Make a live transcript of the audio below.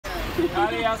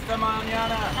Cari, hasta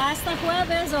mañana. Hasta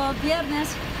jueves o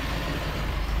viernes.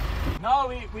 No,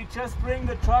 we just bring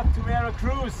the truck to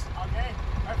Veracruz. Okay,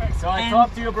 perfect. So I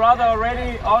talked to your brother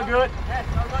already. All good? Yes,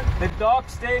 all good. The dog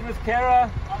stayed with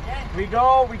Kara. Okay. We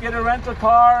go, we get a rental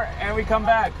car, and we come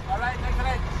back. All right,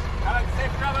 excellent. Have a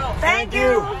safe travel. Thank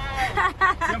you.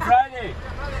 See you Friday.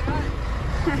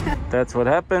 That's what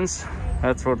happens.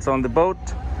 That's what's on the boat.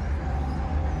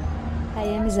 I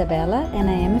am Isabella and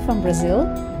I am from Brazil.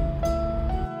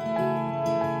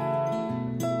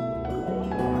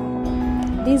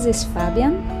 This is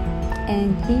Fabian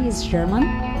and he is German.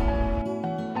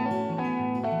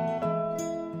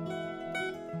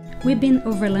 We've been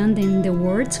overlanding the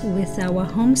world with our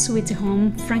home sweet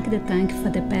home Frank the Tank for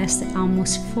the past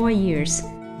almost 4 years.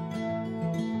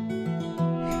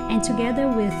 And together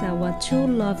with our two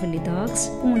lovely dogs,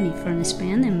 Uni from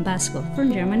Spain and Basco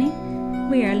from Germany,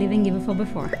 we are living even for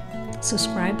before.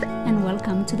 Subscribe and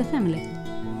welcome to the family.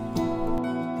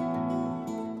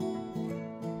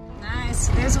 Nice.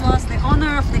 This was the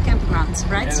owner of the campground,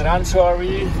 right? And Rancho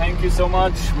Ari, thank you so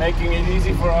much, making it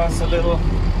easy for us a little.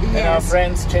 Yes. And our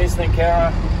friends Jason and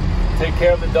Kara take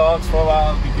care of the dogs for a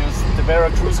while because the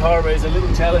Veracruz harbor is a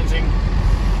little challenging.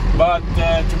 But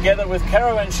together with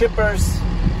caravan shippers,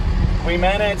 we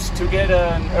managed to get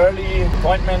an early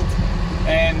appointment.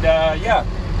 And yeah,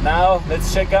 now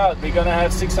let's check out. We're gonna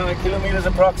have 600 kilometers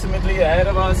approximately ahead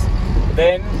of us.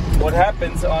 Then what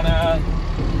happens on a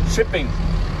shipping,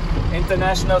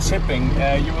 international shipping,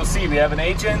 you will see we have an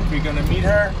agent. We're gonna meet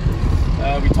her.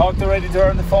 We talked already to her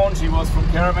on the phone. She was from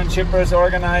Caravan Shippers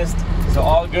organized, so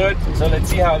all good. So let's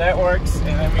see how that works,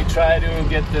 and then we try to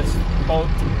get this boat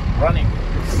running.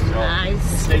 So nice.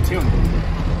 Stay tuned.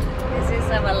 This is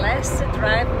our last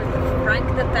drive with Frank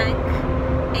the Tank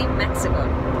in Mexico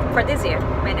for this year,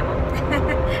 minimum.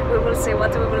 We will see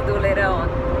what we will do later on.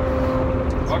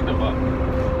 Cordoba.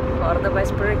 Cordoba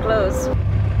is pretty close.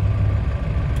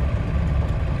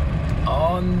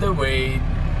 On the way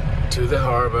to the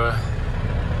harbor,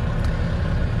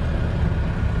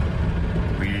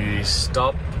 we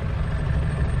stop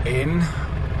in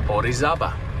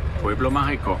Orizaba, Pueblo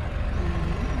Mágico.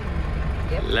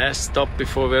 Yep. Last stop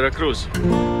before Veracruz.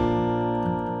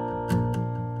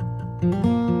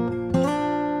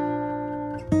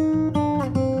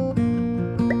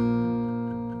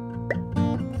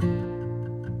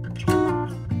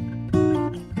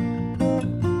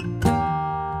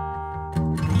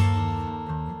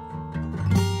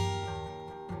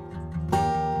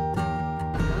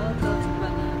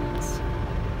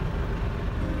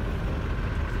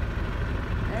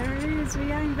 We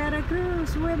are in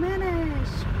Veracruz, we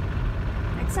managed!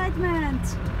 Excitement!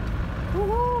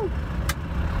 Woohoo!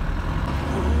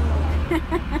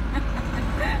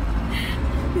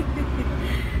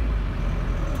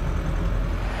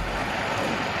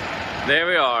 There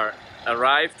we are,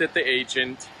 arrived at the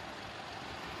agent,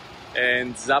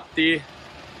 and Zapti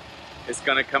is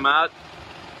gonna come out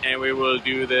and we will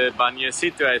do the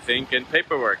bañecito, I think, and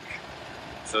paperwork.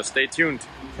 So stay tuned.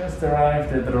 We just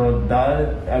arrived at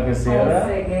Rodal Agacera,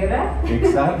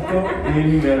 exacto,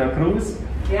 in Veracruz.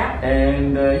 Yeah.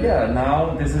 And yeah,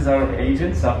 now this is our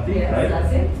agent, Zapti, Yes, right?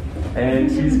 that's it. And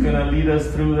she's gonna lead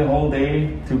us through the whole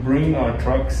day to bring our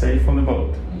truck safe on the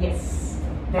boat. Yes.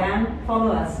 Then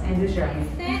follow us in this journey.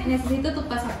 Necesito tu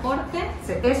pasaporte.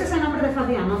 Sí. Ese es el nombre de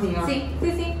Fabián, no mío. Sí,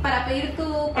 sí, sí, para pedir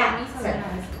tu permiso de una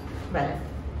vez. Vale.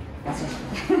 Gracias.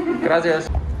 Gracias.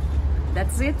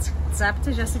 That's it.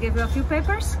 Zapti just gave you a few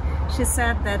papers. She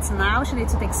said that now she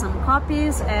needs to take some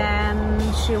copies and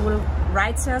she will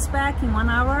write to us back in 1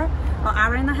 hour or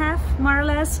hour and a half, more or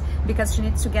less, because she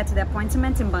needs to get to the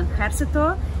appointment in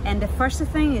Banjército. And the first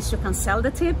thing is to cancel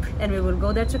the tip, and we will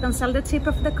go there to cancel the tip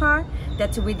of the car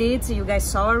that we did. You guys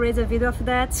saw already a video of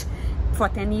that. For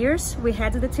 10 years we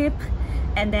had the tip.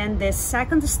 And then the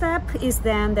second step is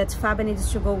then that Fabio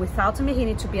needs to go without me. He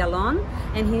needs to be alone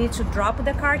and he needs to drop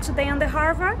the car today on the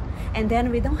harbor. And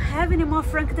then we don't have any more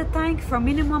Frank the Tank for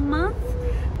minimum month.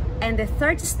 And the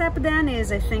third step then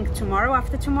is, I think, tomorrow,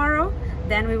 after tomorrow,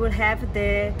 then we will have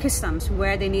the customs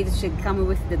where they need to come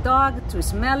with the dog to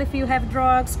smell if you have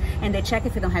drugs, and they check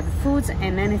if you don't have food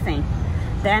and anything.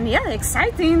 Then yeah,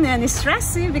 exciting and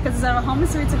stressy because it's our home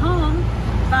sweet home.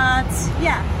 But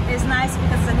yeah, it's nice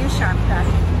because it's a new sharp car.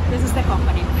 This is the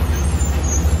company.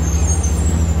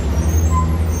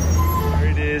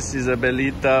 Here it is,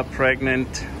 Isabelita,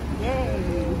 pregnant.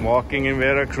 Yay! Walking in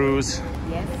Veracruz.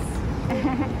 Yes.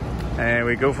 And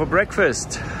we go for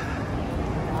breakfast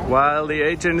while the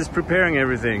agent is preparing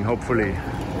everything, hopefully.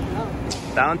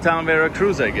 Downtown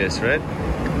Veracruz, I guess, right?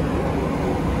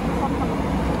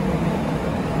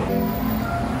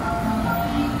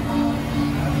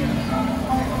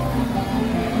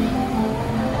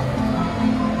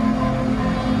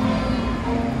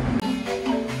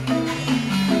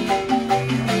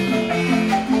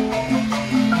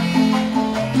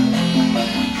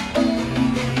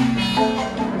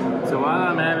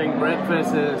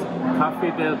 breakfast is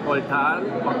Café del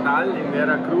Portal in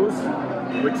Veracruz,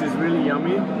 which is really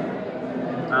yummy.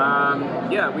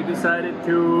 Yeah, we decided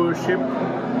to ship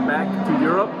back to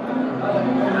Europe.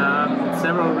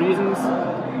 Several reasons.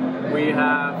 We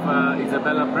have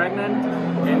Isabella pregnant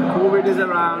and COVID is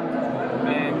around,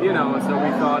 and you know, so we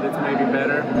thought it's maybe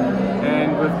better.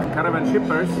 And with Caravan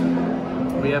Shippers,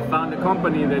 we have found a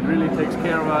company that really takes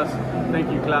care of us.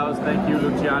 Thank you, Klaus. Thank you,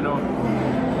 Luciano.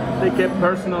 They kept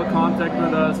personal contact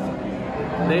with us.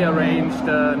 They arranged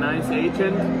a nice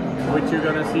agent, which you're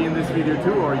gonna see in this video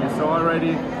too, or you saw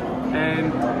already.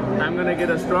 And I'm gonna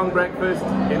get a strong breakfast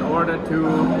in order to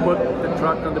put the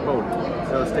truck on the boat.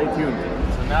 So stay tuned.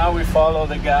 So now we follow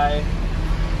the guy,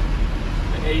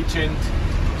 the agent,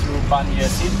 to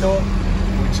Banyacito,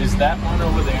 which is that one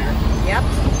over there. Yep.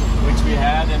 Which we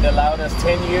had and allowed us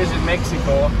 10 years in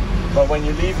Mexico. But when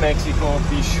you leave Mexico,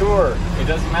 be sure, it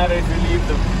doesn't matter if you leave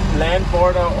the land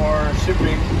border or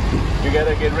shipping, you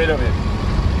gotta get rid of it.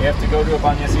 You have to go to a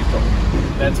Banyacito.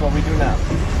 That's what we do now.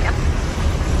 Yep.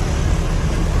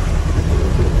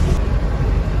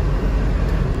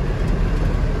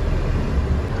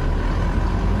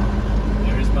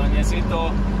 There's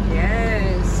Banyacito.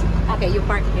 Yes. Okay, you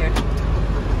park here.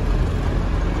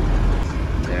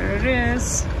 There it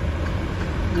is.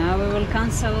 Now we will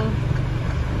cancel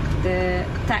the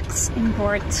tax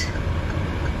import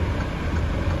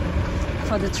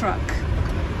for the truck.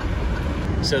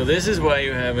 So this is why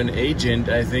you have an agent,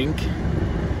 I think.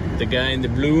 The guy in the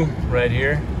blue right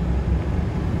here.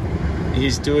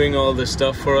 He's doing all the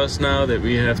stuff for us now that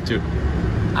we have to...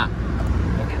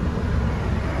 Okay.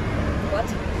 What?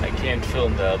 I can't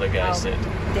film, the other guy said.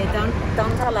 They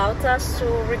don't allow us to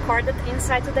record it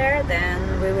inside there,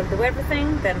 then we will do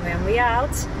everything. Then when we are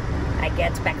out, I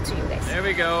get back to you guys. There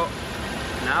we go.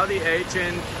 Now the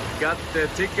agent got the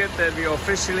ticket that we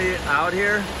officially out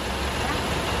here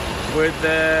with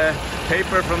the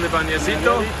paper from the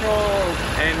Banyacito.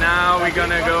 And now we're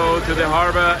gonna go to the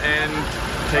harbor and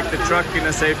take the truck in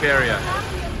a safe area.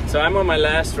 So I'm on my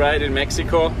last ride in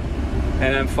Mexico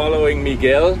and I'm following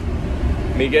Miguel.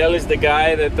 Miguel is the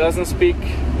guy that doesn't speak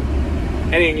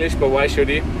any English, but why should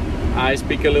he? I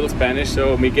speak a little Spanish,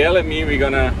 so Miguel and me, we're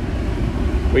gonna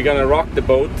rock the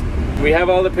boat. We have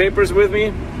all the papers with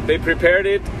me. They prepared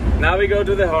it. Now we go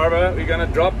to the harbor. We're gonna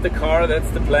drop the car. That's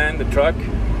the plan, the truck,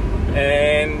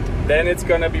 and then it's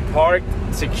gonna be parked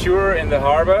secure in the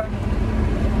harbor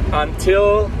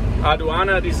until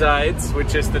Aduana decides,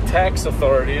 which is the tax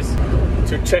authorities,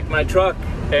 to check my truck.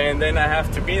 And then I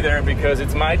have to be there because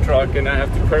it's my truck and I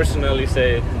have to personally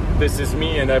say, this is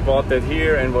me and I bought that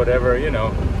here and whatever, you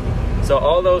know. So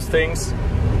all those things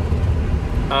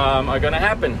are gonna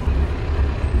happen.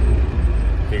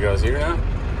 He goes here now.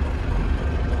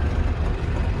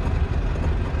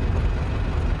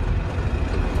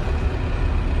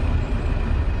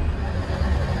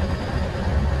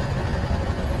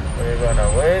 We're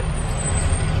gonna wait.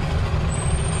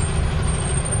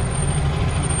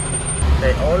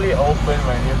 They only open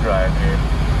when you drive in.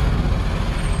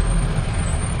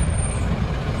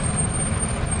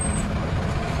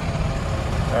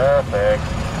 Perfect.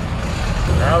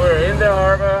 Now we're in the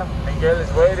harbor. Miguel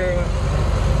is waiting.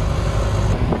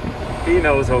 He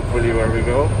knows hopefully where we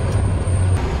go.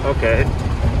 Okay,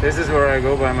 this is where I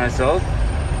go by myself.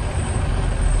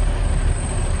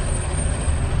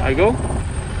 I go.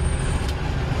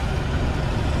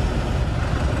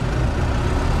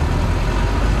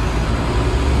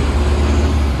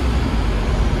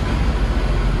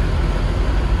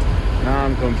 Now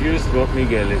I'm confused what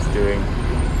Miguel is doing.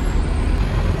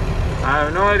 I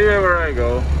have no idea where I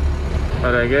go,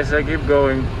 but I guess I keep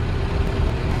going.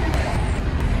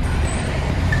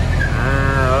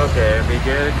 Okay,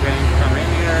 Miguel can come in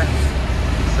here.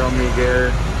 So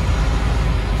Miguel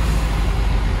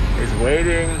is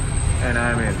waiting and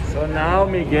I'm in. So now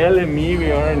Miguel and me,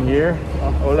 we are in here.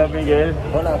 Hola Miguel.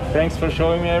 Hola. Thanks for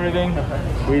showing me everything.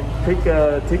 We pick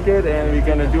a ticket and we're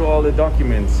gonna do all the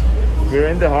documents. We're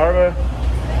in the harbor,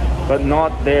 but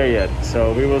not there yet.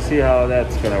 So we will see how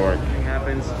that's gonna work. Nothing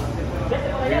happens.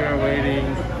 We are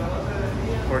waiting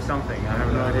for something. I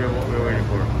have no idea what we're waiting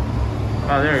for.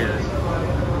 Oh, there he is.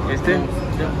 ¿Este?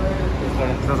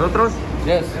 ¿Nosotros?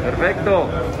 Yes. Perfecto.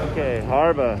 Okay,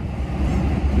 harbor.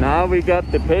 Now we got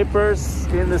the papers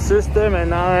in the system and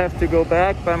now I have to go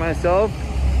back by myself.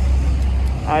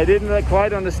 I didn't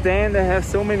quite understand they have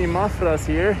so many mafras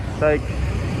here. Like,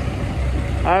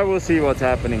 I will see what's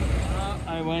happening.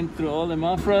 I went through all the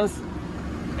mafras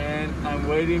and I'm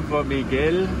waiting for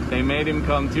Miguel. They made him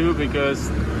come too because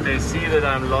they see that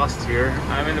I'm lost here.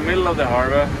 I'm in the middle of the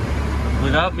harbor.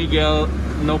 Without Miguel,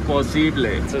 no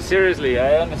posible. So seriously,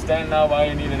 I understand now why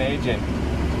you need an agent.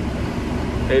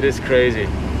 It is crazy.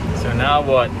 So now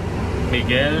what?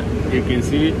 Miguel, you can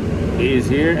see he is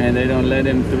here and they don't let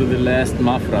him through the last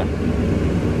mafra.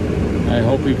 I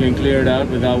hope we can clear it out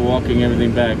without walking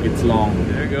everything back. It's long.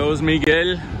 There goes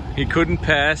Miguel. He couldn't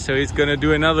pass, so he's gonna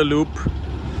do another loop.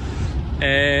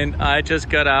 And I just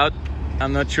got out.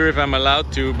 I'm not sure if I'm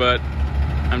allowed to, but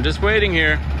I'm just waiting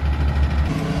here.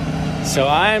 So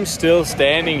I am still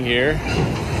standing here.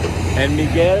 And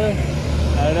Miguel,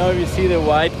 I don't know if you see the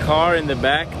white car in the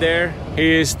back there.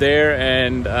 He is there,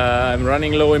 and I'm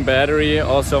running low in battery,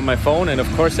 also on my phone. And of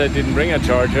course I didn't bring a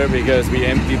charger because we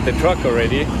emptied the truck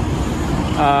already.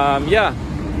 Yeah,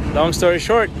 long story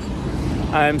short,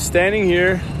 I'm standing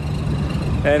here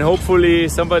and hopefully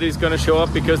somebody's gonna show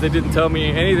up because they didn't tell me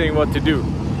anything what to do.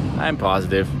 I'm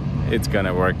positive it's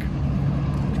gonna work.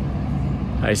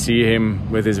 I see him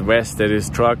with his vest at his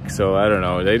truck, so I don't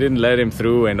know. They didn't let him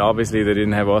through, and obviously they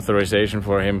didn't have authorization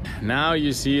for him. Now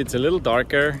you see it's a little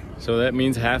darker, so that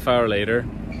means half hour later.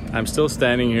 I'm still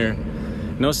standing here.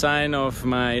 No sign of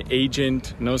my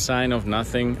agent, no sign of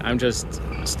nothing. I'm just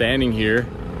standing here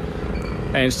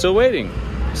and still waiting.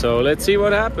 So let's see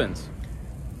what happens.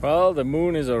 Well, the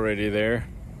moon is already there,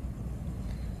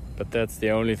 but that's the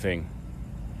only thing.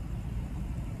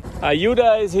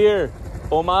 Ayuda is here.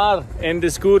 Omar and the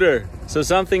scooter. So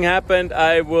something happened,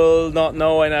 I will not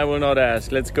know and I will not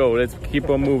ask. Let's go, let's keep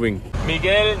on moving.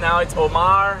 Miguel, now it's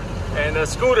Omar and a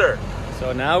scooter.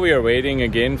 So now we are waiting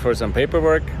again for some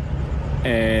paperwork,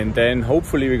 and then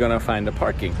hopefully we're gonna find the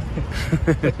parking.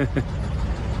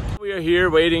 We are here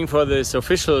waiting for this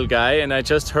official guy, and I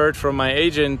just heard from my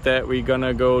agent that we're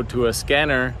gonna go to a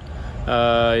scanner.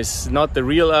 It's not the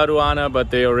real Aduana, but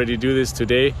they already do this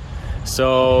today.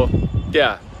 So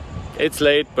yeah. It's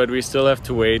late, but we still have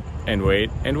to wait and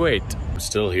wait and wait. I'm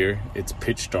still here. It's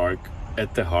pitch dark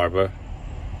at the harbor.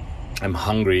 I'm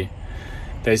hungry.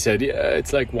 They said, yeah,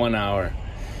 it's like 1 hour.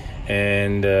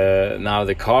 And now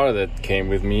the car that came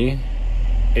with me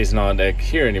is not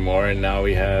here anymore. And now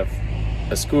we have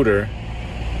a scooter.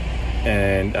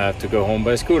 And I have to go home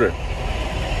by scooter.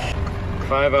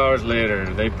 5 hours later,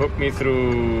 they put me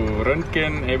through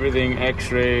Röntgen, everything,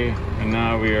 X-ray. And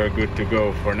now we are good to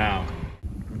go for now.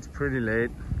 Pretty late.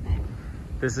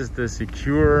 This is the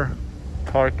secure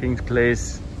parking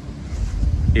place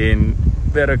in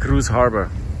Veracruz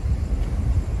harbor.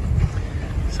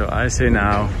 So I say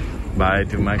now bye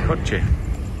to my coche.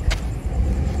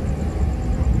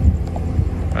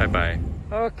 Bye bye.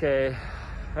 Okay,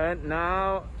 and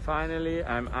now finally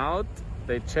I'm out.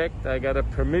 They checked, I got a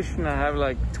permission. I have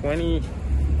like 20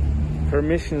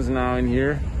 permissions now in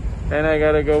here, and I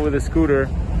gotta go with a scooter.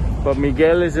 But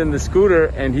Miguel is in the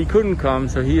scooter and he couldn't come,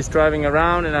 so he's driving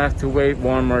around and I have to wait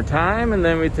one more time, and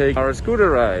then we take our scooter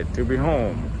ride to be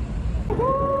home.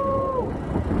 Woo!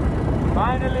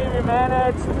 Finally we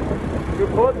managed to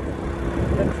put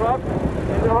the truck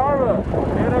in the harbor,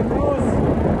 Veracruz.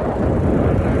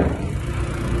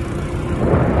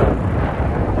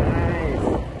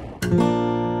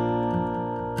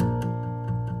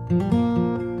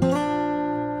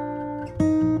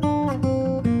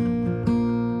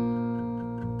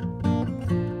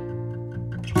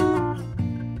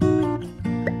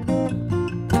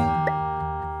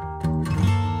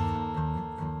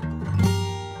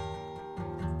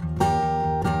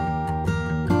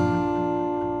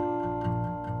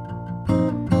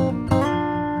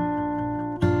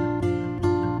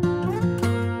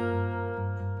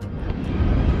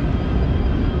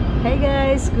 Hey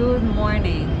guys, good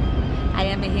morning. I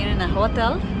am here in a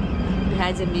hotel.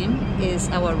 Behind me is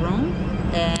our room,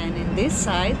 and in this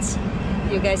side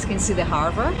you guys can see the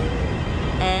harbor.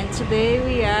 And today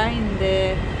we are in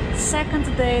the second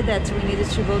day that we needed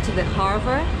to go to the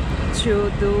harbor to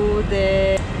do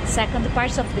the second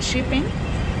part of the shipping,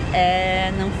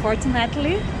 and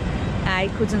unfortunately I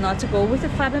could not go with the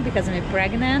Fabian because I'm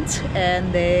pregnant,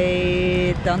 and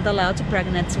they don't allow to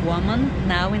pregnant woman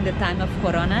now in the time of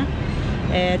Corona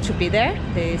to be there.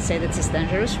 They say that it's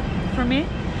dangerous for me.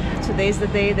 Today is the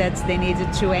day that they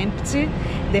needed to empty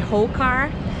the whole car.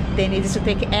 They needed to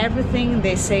take everything.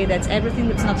 They say that everything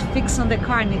that's not fixed on the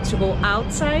car needs to go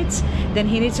outside. Then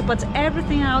he needs to put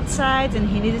everything outside, and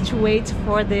he needed to wait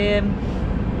for the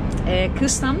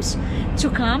customs to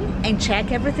come and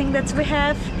check everything that we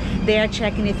have. They are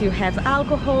checking if you have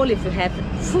alcohol, if you have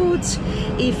food,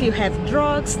 if you have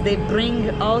drugs. They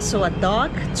bring also a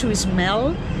dog to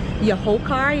smell your whole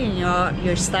car and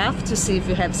your stuff to see if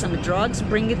you have some drugs,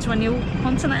 bring it to a new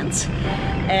continent.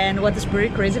 And what is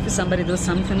pretty crazy if somebody does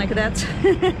something like that.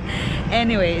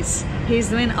 Anyways, he's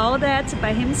doing all that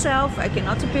by himself. I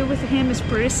cannot be with him, it's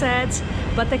pretty sad,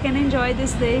 but I can enjoy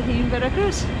this day here in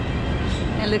Veracruz.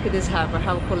 And look at this harbor,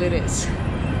 how cool it is.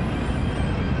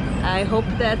 I hope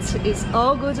that it's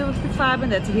all good with Fabian,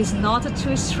 that he's not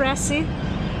too stressy.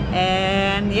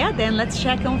 And yeah, then let's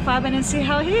check on Fabian and see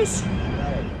how he is.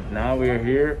 Now we are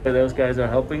here. Those guys are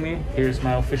helping me. Here's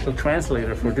my official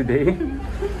translator for today.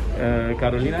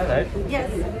 Carolina, right? Yes.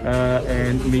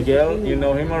 And Miguel, you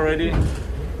know him already.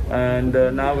 And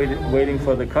now we're waiting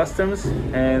for the customs,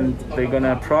 and they're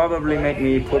gonna probably make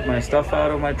me put my stuff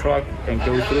out of my truck and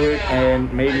go through it,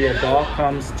 and maybe a dog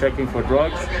comes checking for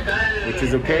drugs, which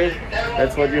is okay.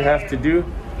 That's what you have to do,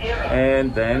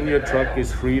 and then your truck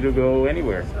is free to go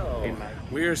anywhere.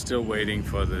 We are still waiting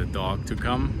for the dog to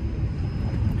come.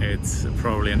 It's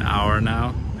probably an hour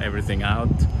now, everything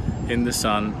out in the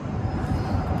sun,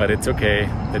 but it's okay.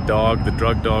 The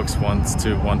drug dogs want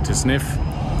to sniff.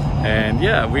 And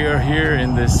yeah, we are here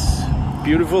in this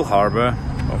beautiful harbor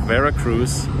of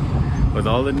Veracruz with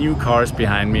all the new cars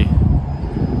behind me.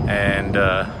 And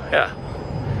yeah,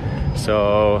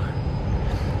 so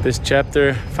this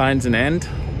chapter finds an end.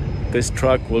 This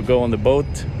truck will go on the boat.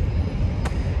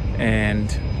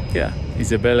 And yeah,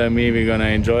 Isabella and me, we're gonna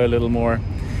enjoy a little more.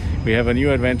 We have a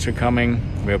new adventure coming.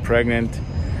 We're pregnant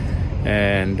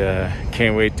and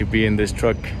can't wait to be in this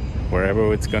truck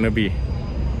wherever it's gonna be,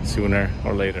 sooner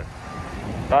or later.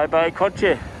 Bye bye,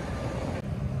 coche.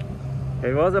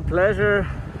 It was a pleasure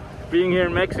being here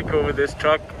in Mexico with this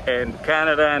truck, and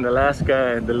Canada and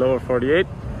Alaska and the lower 48.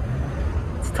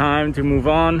 It's time to move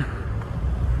on.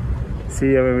 See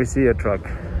you when we see a truck.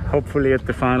 Hopefully at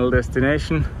the final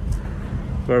destination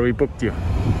where we booked you.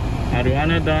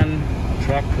 Aduana done,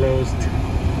 truck closed.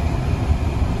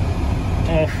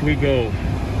 Off we go.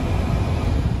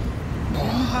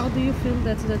 How do you feel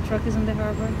that the truck is in the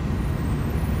harbor?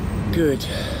 Good.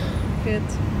 Good.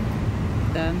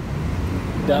 Done.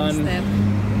 Done. One step.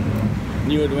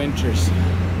 New adventures.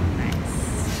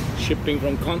 Nice. Shipping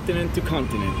from continent to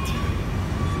continent.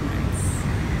 Nice.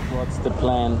 What's the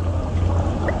plan?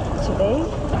 Today,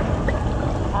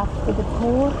 after the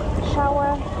pool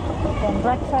shower, then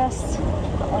breakfast,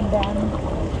 and then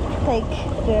take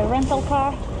the rental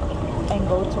car and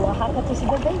go to Oaxaca to see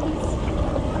the babies.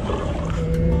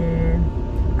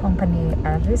 Company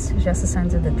Avis just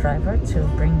sent the driver to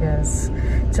bring us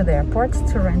to the airport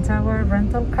to rent our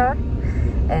rental car,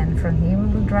 and from here we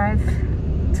will drive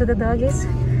to the doggies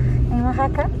in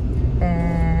Oaxaca,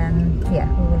 and yeah,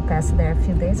 we will pass there a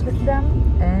few days with them,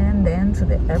 and then to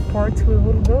the airport we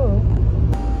will go.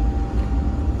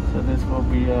 So this will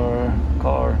be our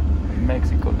car in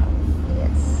Mexico now.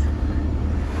 Yes.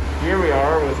 Here we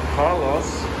are with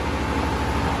Carlos.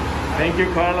 Thank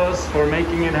you, Carlos, for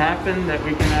making it happen that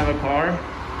we can have a car.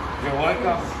 You're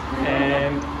welcome.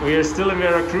 And we are still in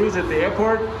Veracruz at the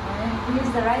airport. And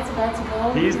he's the right guy to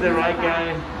go. He's the right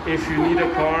guy. If you need a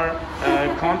car,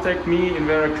 contact me in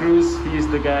Veracruz. He's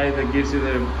the guy that gives you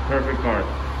the perfect car.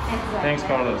 Exactly. Thanks,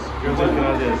 Carlos. Muchas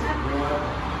gracias.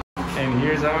 And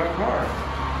here's our car.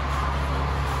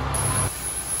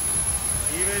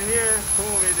 Even here,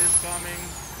 COVID is coming.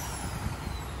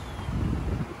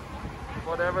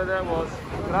 Whatever that was.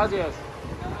 Gracias.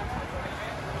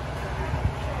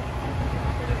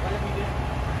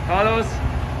 Carlos,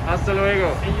 hasta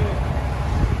luego.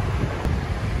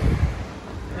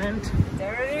 And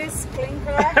There it is, clean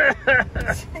car.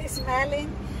 He's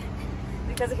smelling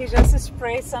because he just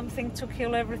sprayed something to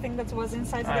kill everything that was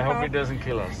inside the car. I hope it doesn't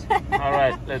kill us. All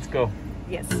right, let's go.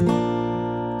 Yes.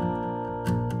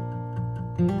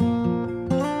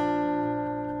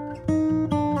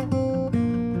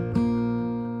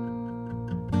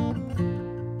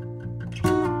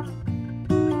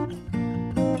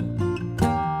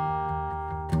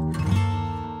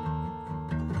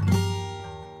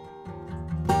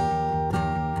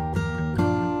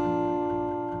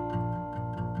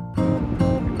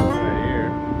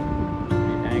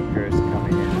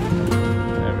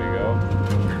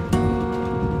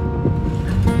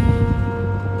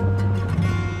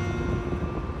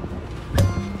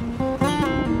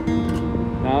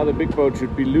 Now the big boat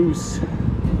should be loose,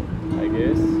 I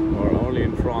guess, or only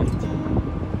in front.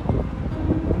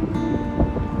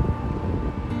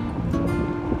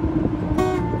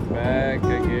 Back,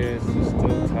 I guess, is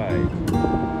still tight.